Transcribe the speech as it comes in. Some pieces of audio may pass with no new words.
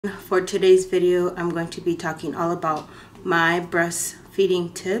For today's video, I'm going to be talking all about my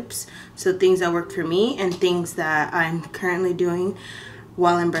breastfeeding tips. So things that work for me and things that I'm currently doing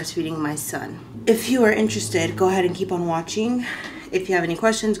while I'm breastfeeding my son. If you are interested, go ahead and keep on watching. If you have any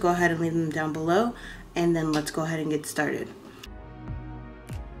questions, go ahead and leave them down below, and then let's go ahead and get started.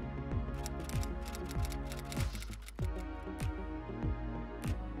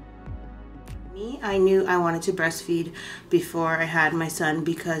 I knew I wanted to breastfeed before I had my son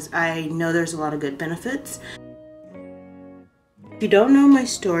because I know there's a lot of good benefits. If you don't know my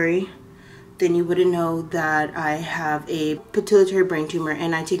story, then you wouldn't know that I have a pituitary brain tumor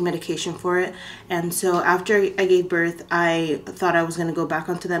and I take medication for it. And so after I gave birth, I thought I was going to go back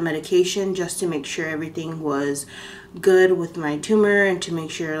onto that medication just to make sure everything was good with my tumor and to make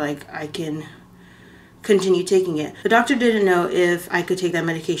sure like I can continue taking it. The doctor didn't know if I could take that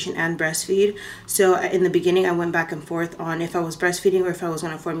medication and breastfeed. So in the beginning, I went back and forth on if I was breastfeeding or if I was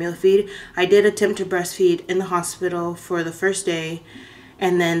going to formula feed. I did attempt to breastfeed in the hospital for the first day.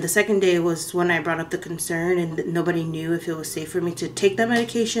 And then the second day was when I brought up the concern and nobody knew if it was safe for me to take that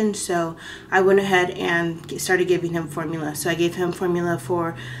medication. So I went ahead and started giving him formula. So I gave him formula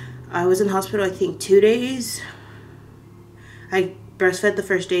I was in hospital, I think 2 days. I breastfed the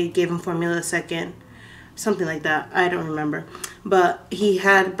first day, gave him formula the second. Something like that, I don't remember, but he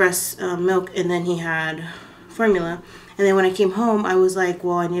had breast milk and then he had formula. And then when I came home, I was like,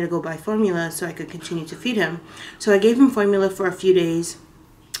 well, I need to go buy formula so I could continue to feed him. So I gave him formula for a few days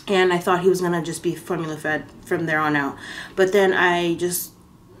and I thought he was gonna just be formula fed from there on out. But then I just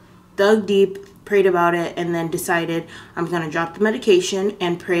dug deep, prayed about it, and then decided I'm gonna drop the medication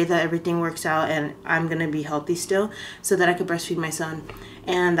and pray that everything works out and I'm gonna be healthy still so that I could breastfeed my son.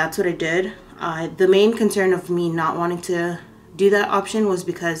 And that's what I did. The main concern of me not wanting to do that option was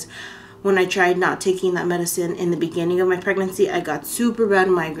because when I tried not taking that medicine in the beginning of my pregnancy, I got super bad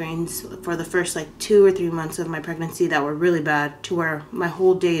migraines for the first like 2 or 3 months of my pregnancy that were really bad, to where my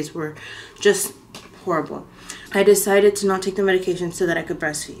whole days were just horrible. I decided to not take the medication so that I could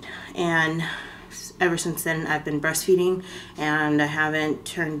breastfeed, and ever since then I've been breastfeeding and I haven't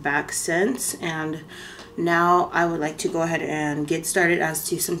turned back since. And now I would like to go ahead and get started as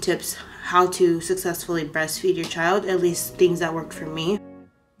to some tips how to successfully breastfeed your child, at least things that work for me.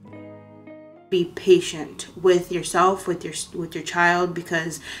 Be patient with yourself, with your child,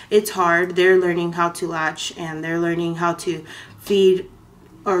 because it's hard. They're learning how to latch and they're learning how to feed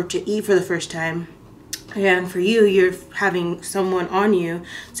or to eat for the first time. And for you, you're having someone on you,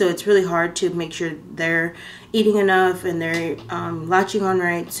 so it's really hard to make sure they're eating enough and they're latching on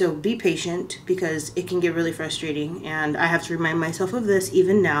right. So be patient, because it can get really frustrating, and I have to remind myself of this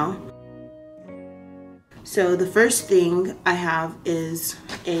even now. So the first thing I have is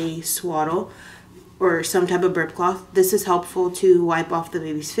a swaddle or some type of burp cloth. This is helpful to wipe off the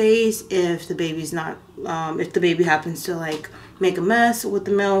baby's face if the baby's not, if the baby happens to like make a mess with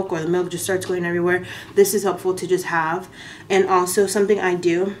the milk or the milk just starts going everywhere. This is helpful to just have. And also something I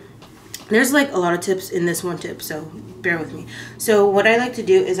do, there's like a lot of tips in this one tip, so bear with me. So what I like to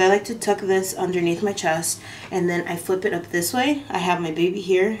do is I like to tuck this underneath my chest and then I flip it up this way. I have my baby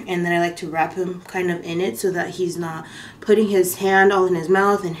here and then I like to wrap him kind of in it so that he's not putting his hand all in his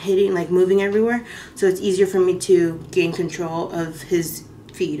mouth and hitting, like moving everywhere. So it's easier for me to gain control of his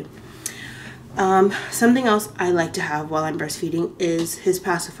feed. Something else I like to have while I'm breastfeeding is his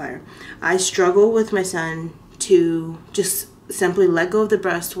pacifier. I struggle with my son to just simply let go of the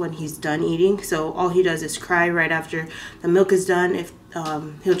breast when he's done eating. So all he does is cry right after the milk is done. If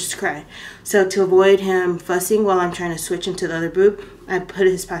he'll just cry. So to avoid him fussing while I'm trying to switch into the other boob, I put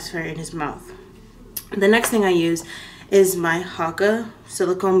his pacifier in his mouth. The next thing I use is my Haka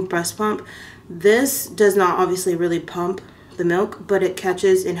silicone breast pump. This does not obviously really pump the milk, but it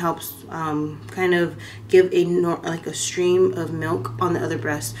catches and helps kind of give like a stream of milk on the other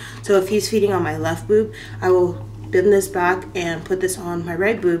breast. So if he's feeding on my left boob, I will bend this back and put this on my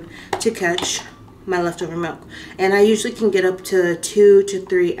right boob to catch my leftover milk. And I usually can get up to 2 to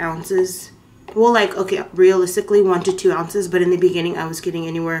 3 ounces. Well, like, okay, realistically 1 to 2 ounces, but in the beginning I was getting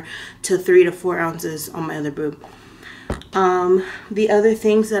anywhere to 3 to 4 ounces on my other boob. The other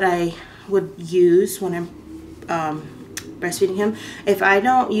things that I would use when I'm breastfeeding him, if I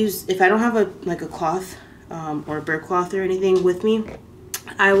don't have a cloth or a burp cloth or anything with me,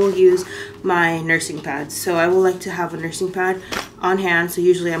 I will use my nursing pads. So I will like to have a nursing pad on hand. So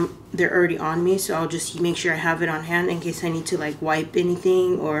usually they're already on me, so I'll just make sure I have it on hand in case I need to like wipe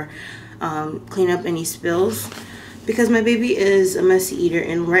anything or clean up any spills. Because my baby is a messy eater,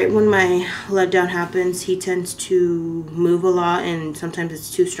 and right when my letdown happens, he tends to move a lot and sometimes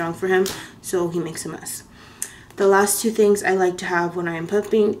it's too strong for him, so he makes a mess. The last two things I like to have when I am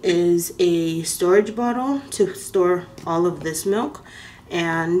pumping is a storage bottle to store all of this milk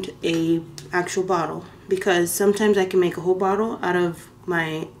and a actual bottle, because sometimes I can make a whole bottle out of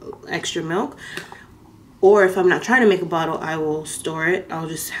my extra milk, or if I'm not trying to make a bottle, I will store it. I'll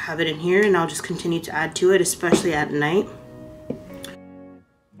just have it in here and I'll just continue to add to it, especially at night.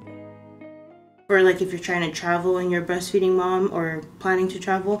 Or like if you're trying to travel and you're a breastfeeding mom or planning to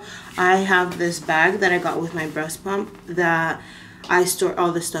travel, I have this bag that I got with my breast pump that I store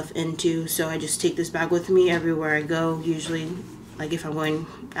all this stuff into. So I just take this bag with me everywhere I go. Usually, like if I'm going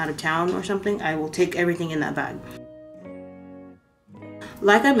out of town or something, I will take everything in that bag.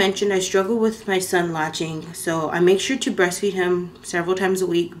 Like I mentioned, I struggle with my son latching, so I make sure to breastfeed him several times a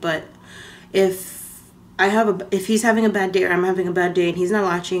week. But if he's having a bad day or I'm having a bad day and he's not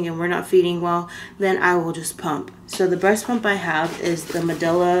latching and we're not feeding well, then I will just pump. So the breast pump I have is the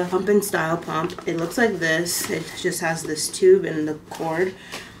Medela pump and style pump. It looks like this. It just has this tube and the cord,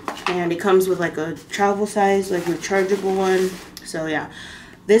 and it comes with like a travel size, like rechargeable one. So yeah,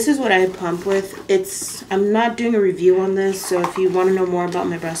 this is what I pump with. I'm not doing a review on this, so if you want to know more about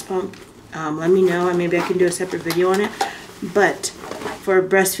my breast pump, let me know and maybe I can do a separate video on it. But for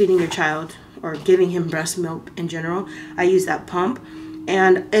breastfeeding your child or giving him breast milk in general, I use that pump.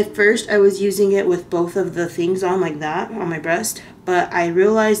 And at first I was using it with both of the things on like that on my breast, but I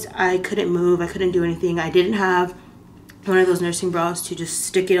realized I couldn't move, I couldn't do anything. I didn't have one of those nursing bras to just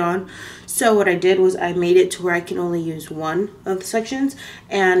stick it on. So what I did was I made it to where I can only use one of the sections,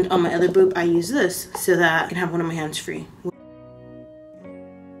 and on my other boob I use this so that I can have one of my hands free.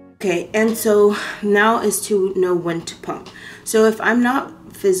 Okay, and so now is to know when to pump. So if I'm not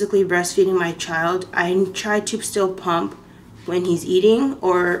physically breastfeeding my child, I try to still pump when he's eating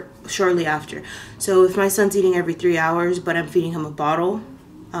or shortly after. So if my son's eating every 3 hours but I'm feeding him a bottle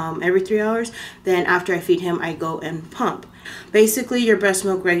every 3 hours, then after I feed him I go and pump. Basically your breast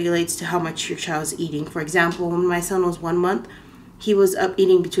milk regulates to how much your child's eating. For example, when my son was 1 month, he was up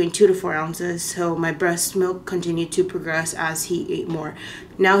eating between 2 to 4 ounces, so my breast milk continued to progress as he ate more.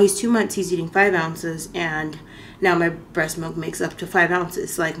 Now he's 2 months, he's eating 5 ounces, and now my breast milk makes up to 5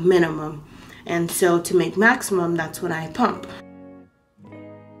 ounces, like minimum. And so to make maximum, that's when I pump.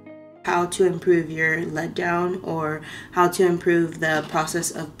 How to improve your letdown, or how to improve the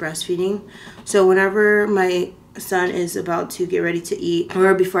process of breastfeeding. So whenever my son is about to get ready to eat,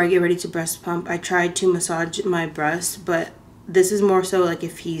 or before I get ready to breast pump, I try to massage my breast, but this is more so like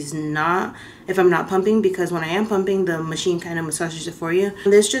if I'm not pumping, because when I am pumping, the machine kind of massages it for you.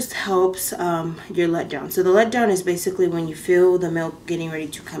 This just helps your letdown. So the letdown is basically when you feel the milk getting ready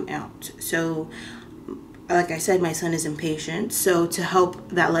to come out. So like I said, my son is impatient. So to help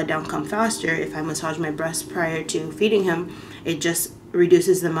that letdown come faster, if I massage my breast prior to feeding him, it just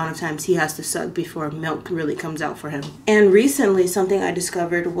reduces the amount of times he has to suck before milk really comes out for him. And recently, something I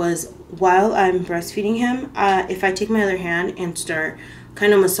discovered was while I'm breastfeeding him, if I take my other hand and start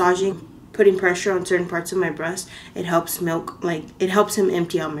kind of massaging, putting pressure on certain parts of my breast, it helps him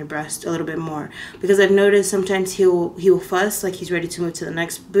empty out my breast a little bit more. Because I've noticed sometimes he will fuss like he's ready to move to the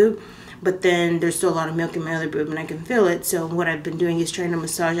next boob, but then there's still a lot of milk in my other boob and I can feel it. So what I've been doing is trying to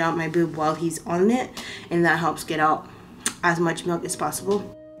massage out my boob while he's on it, and that helps get out as much milk as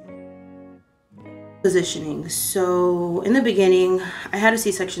possible. Positioning. So in the beginning, I had a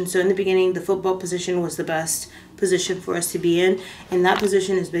C-section, so in the beginning the football position was the best position for us to be in, and that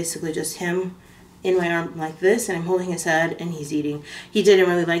position is basically just him in my arm like this, and I'm holding his head and he's eating. He didn't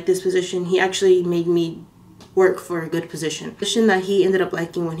really like this position. He actually made me work for a good position. The position that he ended up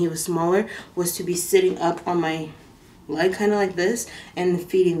liking when he was smaller was to be sitting up on my leg, kind of like this, and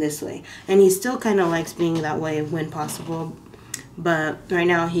feeding this way. And he still kind of likes being that way when possible, but right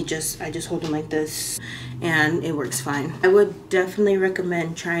now I just hold him like this and it works fine. I would definitely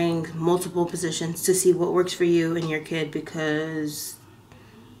recommend trying multiple positions to see what works for you and your kid, because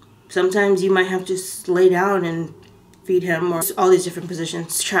sometimes you might have to just lay down and feed him, or all these different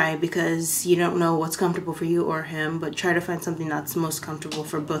positions. Try, because you don't know what's comfortable for you or him, but try to find something that's most comfortable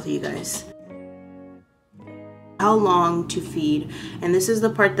for both of you guys. How long to feed, and this is the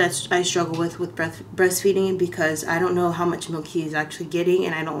part that I struggle with breastfeeding, because I don't know how much milk he is actually getting,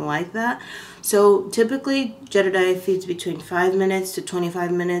 and I don't like that. So typically Jedediah feeds between 5 minutes to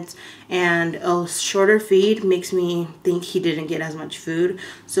 25 minutes, and a shorter feed makes me think he didn't get as much food.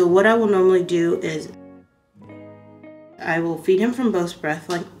 So what I will normally do is I will feed him from both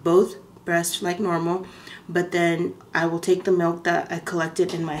breasts like normal, but then I will take the milk that I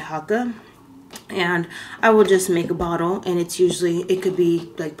collected in my haka and I will just make a bottle, and it's usually, it could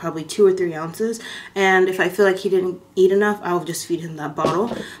be like probably 2 or 3 ounces. And if I feel like he didn't eat enough, I'll just feed him that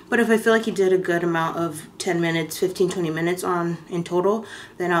bottle. But if I feel like he did a good amount of 10 minutes, 15, 20 minutes on in total,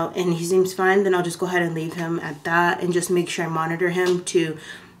 then and he seems fine, then I'll just go ahead and leave him at that and just make sure I monitor him to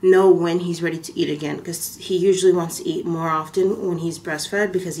know when he's ready to eat again, because he usually wants to eat more often when he's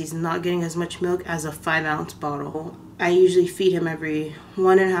breastfed because he's not getting as much milk as a 5-ounce bottle. I usually feed him every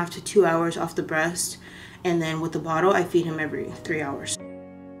 1.5 to 2 hours off the breast, and then with the bottle I feed him every 3 hours.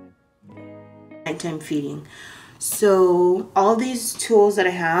 Nighttime feeding. So all these tools that I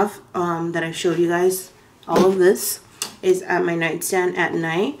have that I showed you guys, all of this is at my nightstand at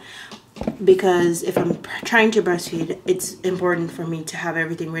night, because if I'm trying to breastfeed, it's important for me to have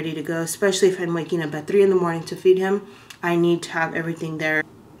everything ready to go, especially if I'm waking up at 3 in the morning to feed him. I need to have everything there.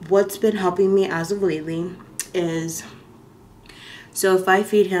 What's been helping me as of lately is, so if I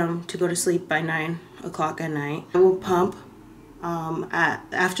feed him to go to sleep by 9 o'clock at night, I will pump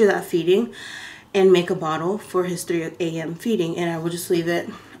after that feeding and make a bottle for his 3 a.m. feeding, and I will just leave it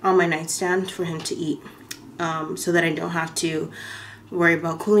on my nightstand for him to eat, so that I don't have to worry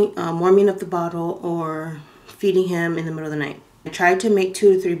about warming up the bottle or feeding him in the middle of the night. I tried to make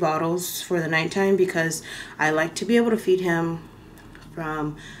 2 to 3 bottles for the nighttime because I like to be able to feed him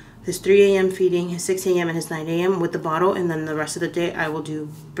from his 3 a.m. feeding, his 6 a.m. and his 9 a.m. with the bottle, and then the rest of the day I will do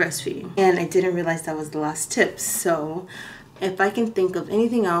breastfeeding. And I didn't realize that was the last tip. So if I can think of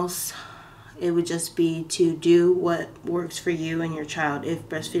anything else, it would just be to do what works for you and your child. If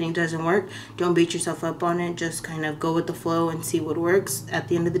breastfeeding doesn't work, don't beat yourself up on it. Just kind of go with the flow and see what works. At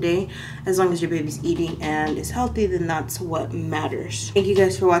the end of the day, as long as your baby's eating and is healthy, then that's what matters. Thank you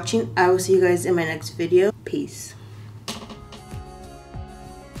guys for watching. I will see you guys in my next video. Peace.